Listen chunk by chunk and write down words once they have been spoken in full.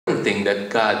important thing that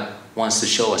God wants to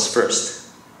show us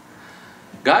first.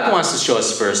 God wants to show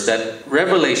us first that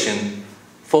Revelation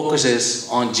focuses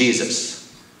on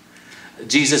Jesus.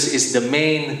 Jesus is the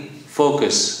main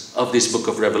focus of this book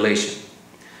of Revelation.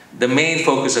 The main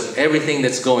focus of everything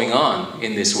that's going on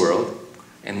in this world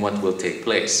and what will take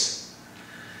place.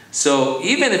 So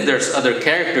even if there's other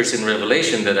characters in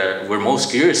Revelation that we're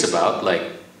most curious about, like,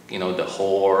 the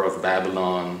whore of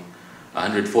Babylon,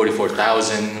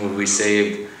 144,000 who we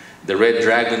saved, the red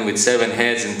dragon with 7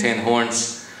 heads and 10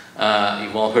 horns.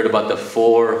 You've all heard about the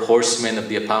 4 horsemen of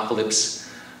the apocalypse.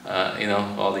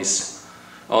 All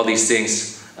these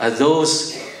things.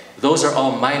 Those are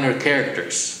all minor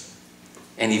characters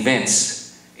and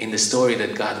events in the story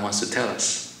that God wants to tell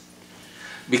us.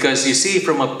 Because you see,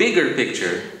 from a bigger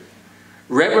picture,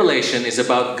 Revelation is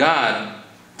about God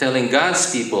telling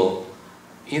God's people,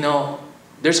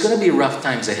 there's going to be rough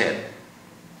times ahead.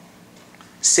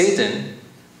 Satan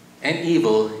and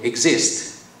evil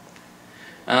exist.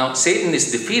 Satan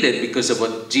is defeated because of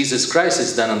what Jesus Christ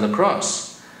has done on the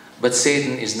cross. But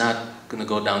Satan is not going to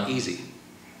go down easy.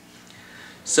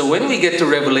 So when we get to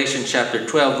Revelation chapter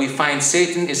 12, we find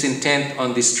Satan is intent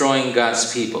on destroying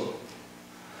God's people.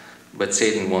 But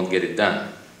Satan won't get it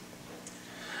done.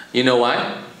 You know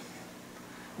why?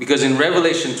 Because in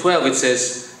Revelation 12 it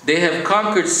says, they have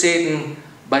conquered Satan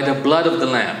by the blood of the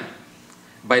Lamb,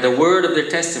 by the word of their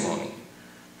testimony,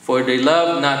 for they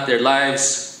love not their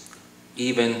lives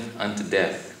even unto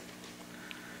death.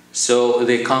 So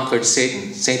they conquered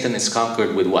Satan. Satan is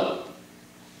conquered with what?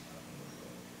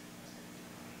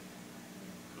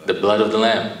 The blood of the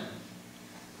Lamb.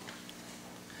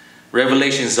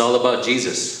 Revelation is all about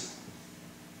Jesus.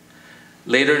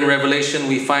 Later in Revelation,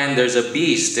 we find there's a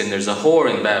beast and there's a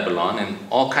whore in Babylon and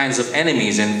all kinds of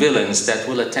enemies and villains that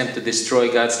will attempt to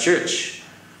destroy God's church.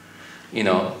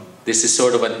 This is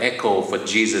sort of an echo of what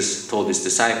Jesus told his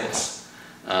disciples.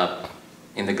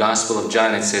 In the Gospel of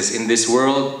John, it says, in this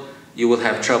world, you will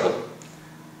have trouble.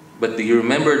 But do you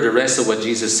remember the rest of what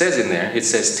Jesus says in there? It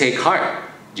says, take heart,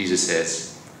 Jesus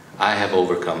says, I have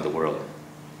overcome the world.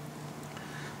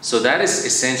 So that is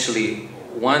essentially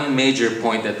one major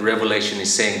point that Revelation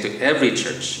is saying to every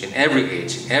church, in every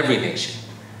age, in every nation.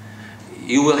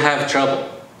 You will have trouble.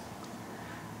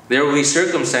 There will be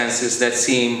circumstances that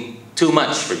seem too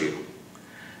much for you.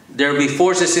 There will be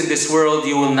forces in this world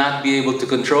you will not be able to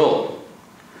control.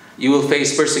 You will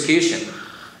face persecution.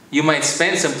 You might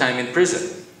spend some time in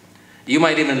prison. You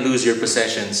might even lose your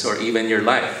possessions or even your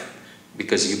life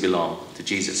because you belong to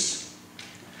Jesus.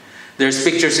 There's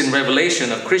pictures in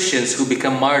Revelation of Christians who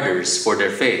become martyrs for their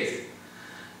faith.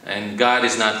 And God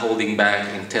is not holding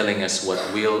back in telling us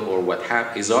what will or what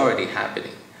is already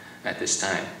happening at this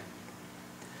time.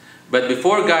 But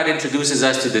before God introduces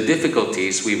us to the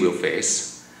difficulties we will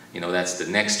face, that's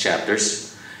the next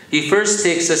chapters, He first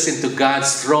takes us into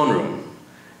God's throne room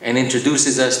and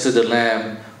introduces us to the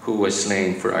Lamb who was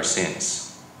slain for our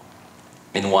sins.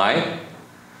 And why?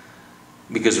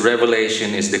 Because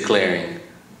Revelation is declaring,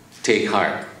 take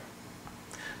heart.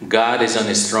 God is on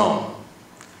His throne.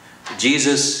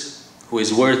 Jesus, who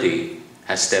is worthy,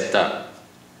 has stepped up.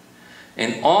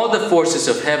 And all the forces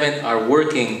of heaven are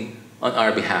working on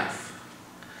our behalf.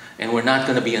 And we're not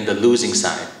going to be on the losing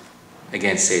side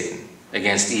against Satan,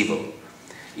 against evil.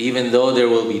 Even though there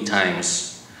will be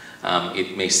times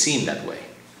it may seem that way.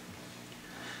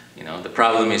 The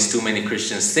problem is too many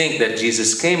Christians think that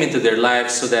Jesus came into their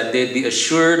lives so that they'd be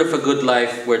assured of a good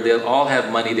life where they'll all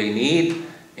have money they need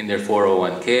in their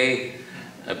 401k,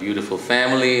 a beautiful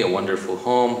family, a wonderful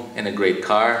home, and a great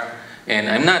car. And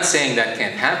I'm not saying that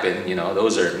can't happen.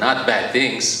 Those are not bad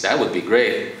things. That would be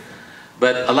great.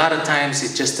 But a lot of times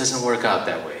it just doesn't work out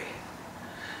that way.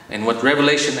 And what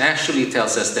Revelation actually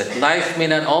tells us that life may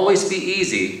not always be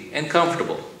easy and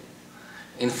comfortable.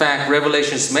 In fact,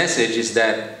 Revelation's message is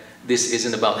that this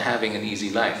isn't about having an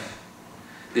easy life.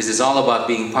 This is all about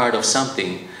being part of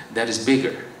something that is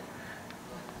bigger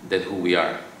than who we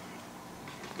are.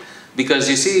 Because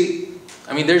you see,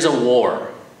 there's a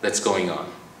war that's going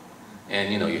on.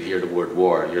 And you hear the word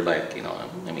war, you're like,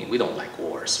 we don't like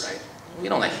wars, right? We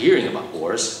don't like hearing about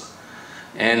wars.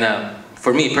 And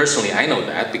for me personally, I know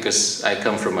that because I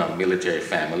come from a military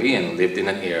family and lived in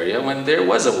an area when there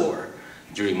was a war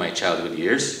during my childhood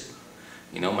years.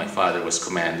 My father was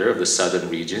commander of the southern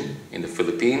region in the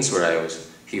Philippines where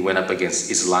he went up against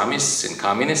Islamists and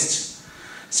communists.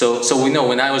 So we know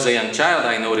when I was a young child,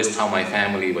 I noticed how my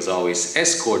family was always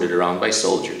escorted around by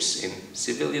soldiers in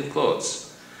civilian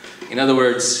clothes. In other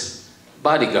words,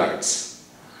 bodyguards.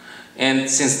 And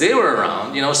since they were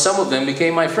around, some of them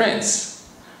became my friends.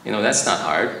 That's not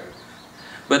hard.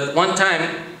 But one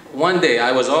time, one day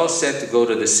I was all set to go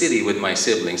to the city with my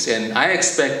siblings, and I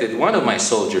expected one of my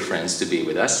soldier friends to be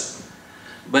with us.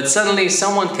 But suddenly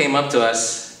someone came up to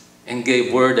us and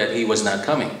gave word that he was not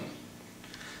coming.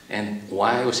 And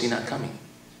why was he not coming?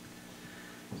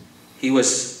 He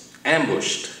was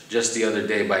ambushed just the other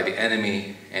day by the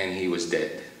enemy, and he was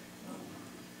dead.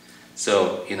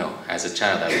 So, as a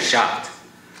child, I was shocked.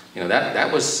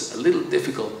 That was a little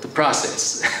difficult to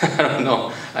process. I don't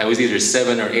know. I was either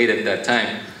 7 or 8 at that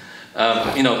time.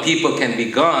 People can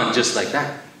be gone just like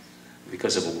that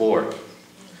because of a war.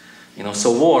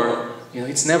 So war,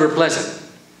 it's never pleasant.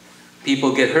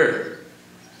 People get hurt,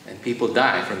 and people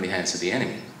die from the hands of the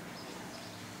enemy.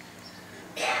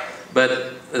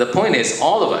 But the point is,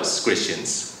 all of us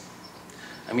Christians,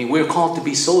 we're called to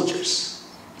be soldiers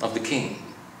of the King.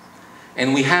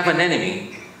 And we have an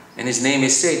enemy, and his name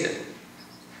is Satan.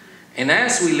 And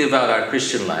as we live out our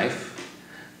Christian life,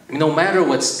 no matter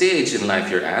what stage in life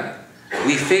you're at,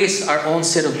 we face our own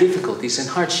set of difficulties and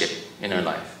hardship in our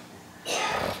life.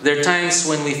 There are times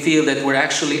when we feel that we're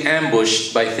actually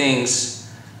ambushed by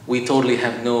things we totally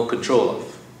have no control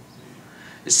of.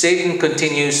 Satan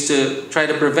continues to try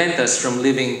to prevent us from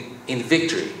living in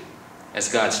victory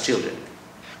as God's children.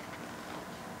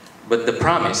 But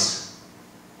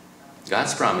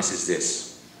God's promise is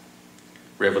this.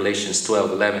 Revelations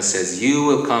 12:11 says, "You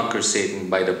will conquer Satan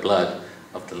by the blood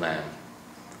of the Lamb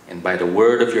and by the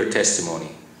word of your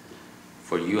testimony,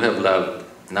 for you have loved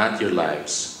not your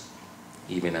lives,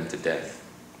 even unto death."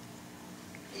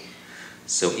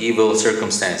 So evil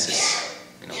circumstances,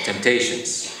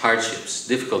 temptations, hardships,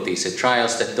 difficulties, and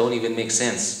trials that don't even make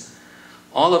sense,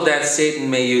 all of that Satan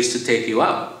may use to take you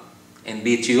out and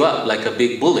beat you up like a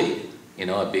big bully.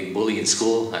 A big bully in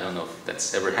school. I don't know if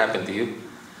that's ever happened to you.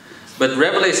 But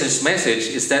Revelation's message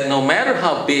is that no matter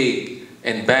how big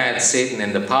and bad Satan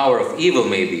and the power of evil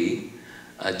may be,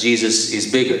 Jesus is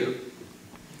bigger,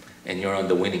 and you're on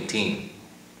the winning team.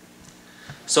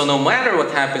 So no matter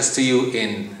what happens to you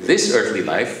in this earthly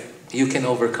life, you can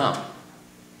overcome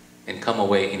and come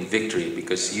away in victory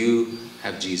because you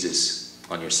have Jesus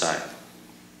on your side.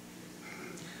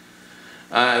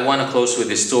 I want to close with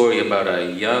this story about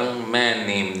a young man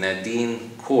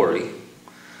named Corey.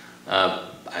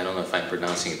 I don't know if I'm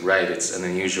pronouncing it right. It's an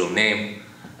unusual name.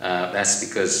 That's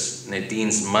because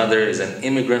Nadine's mother is an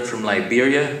immigrant from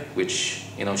Liberia, which,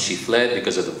 she fled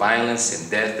because of the violence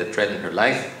and death that threatened her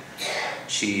life.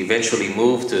 She eventually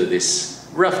moved to this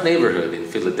rough neighborhood in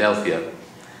Philadelphia.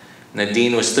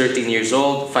 Nadine was 13 years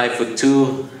old,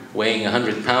 5'2", weighing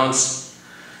 100 pounds.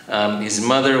 His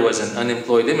mother was an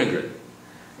unemployed immigrant.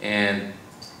 And,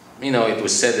 it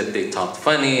was said that they talked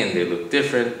funny and they looked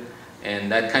different.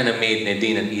 And that kind of made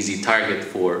Nadine an easy target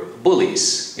for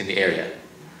bullies in the area.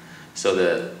 So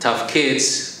the tough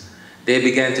kids, they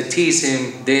began to tease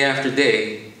him day after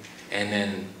day. And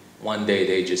then one day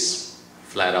they just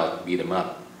flat out beat him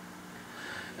up.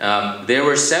 There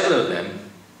were 7 of them.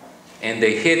 And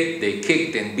they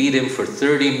kicked and beat him for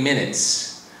 30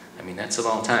 minutes. That's a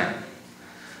long time.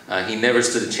 He never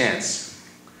stood a chance.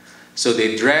 So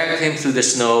they dragged him through the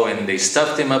snow and they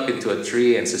stuffed him up into a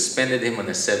tree and suspended him on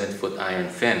a 7-foot iron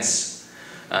fence.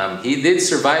 He did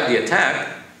survive the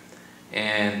attack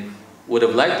and would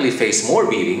have likely faced more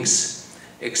beatings,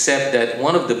 except that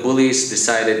one of the bullies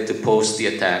decided to post the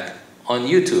attack on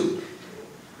YouTube.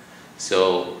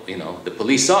 So, the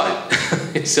police saw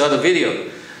it. They saw the video.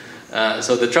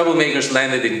 So the troublemakers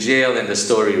landed in jail and the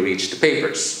story reached the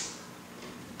papers.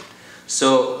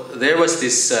 So there was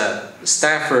this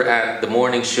staffer at the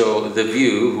morning show, The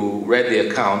View, who read the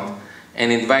account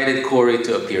and invited Corey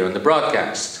to appear on the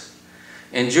broadcast.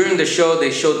 And during the show, they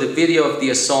showed the video of the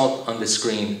assault on the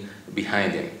screen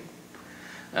behind him.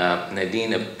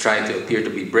 Nadine tried to appear to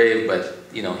be brave, but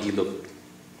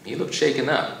he looked shaken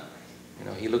up.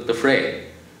 He looked afraid,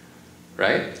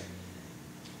 right?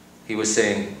 He was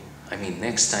saying,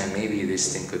 next time maybe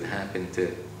this thing could happen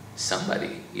to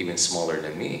somebody even smaller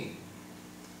than me.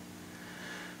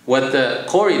 What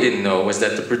Corey didn't know was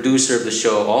that the producer of the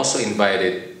show also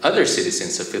invited other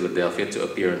citizens of Philadelphia to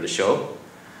appear on the show.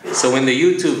 So when the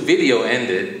YouTube video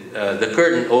ended, the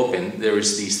curtain opened. There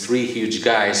was these 3 huge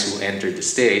guys who entered the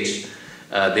stage.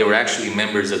 They were actually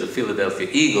members of the Philadelphia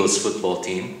Eagles football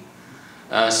team.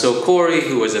 So Corey,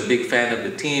 who was a big fan of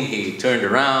the team, he turned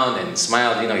around and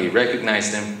smiled. He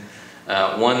recognized them.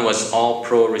 One was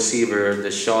all-pro receiver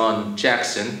Deshaun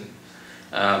Jackson.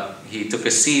 He took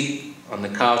a seat on the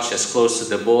couch as close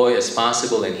to the boy as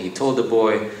possible, and he told the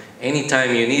boy,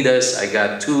 "Anytime you need us, I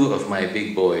got 2 of my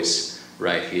big boys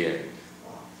right here."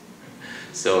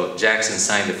 So Jackson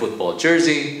signed the football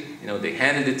jersey. They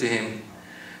handed it to him.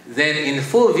 Then in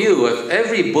full view of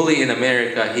every bully in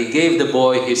America, he gave the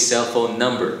boy his cell phone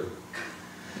number.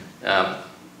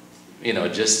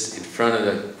 Just in front of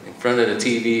the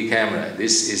TV camera.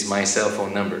 This is my cell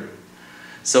phone number.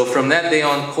 So from that day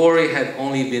on, Corey had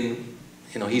only been,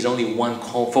 he's only one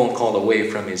phone call away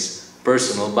from his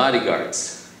personal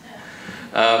bodyguards.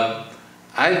 I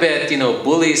bet,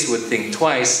 bullies would think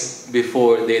twice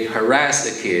before they'd harass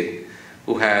a kid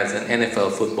who has an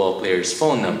NFL football player's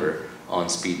phone number on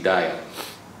speed dial.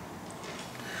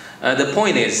 The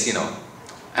point is,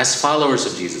 as followers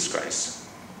of Jesus Christ,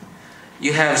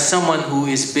 you have someone who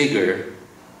is bigger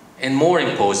and more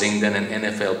imposing than an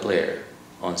NFL player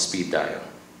on speed dial.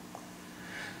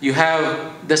 You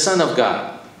have the Son of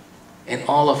God and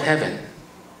all of heaven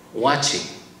watching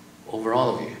over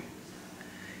all of you.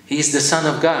 He's the Son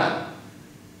of God,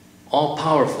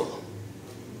 all-powerful,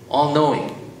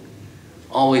 all-knowing,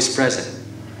 always present.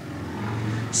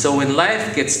 So when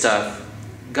life gets tough,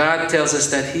 God tells us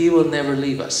that He will never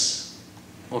leave us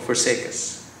or forsake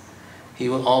us. He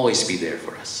will always be there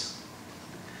for us.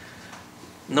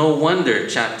 No wonder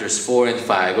chapters 4 and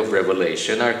 5 of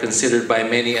Revelation are considered by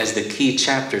many as the key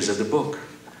chapters of the book.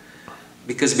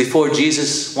 Because before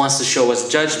Jesus wants to show us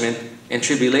judgment and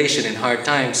tribulation in hard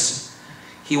times,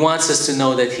 He wants us to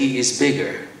know that He is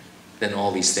bigger than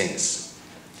all these things.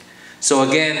 So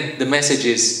again, the message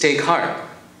is, take heart.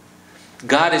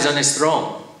 God is on His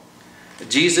throne.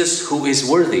 Jesus, who is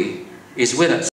worthy, is with us.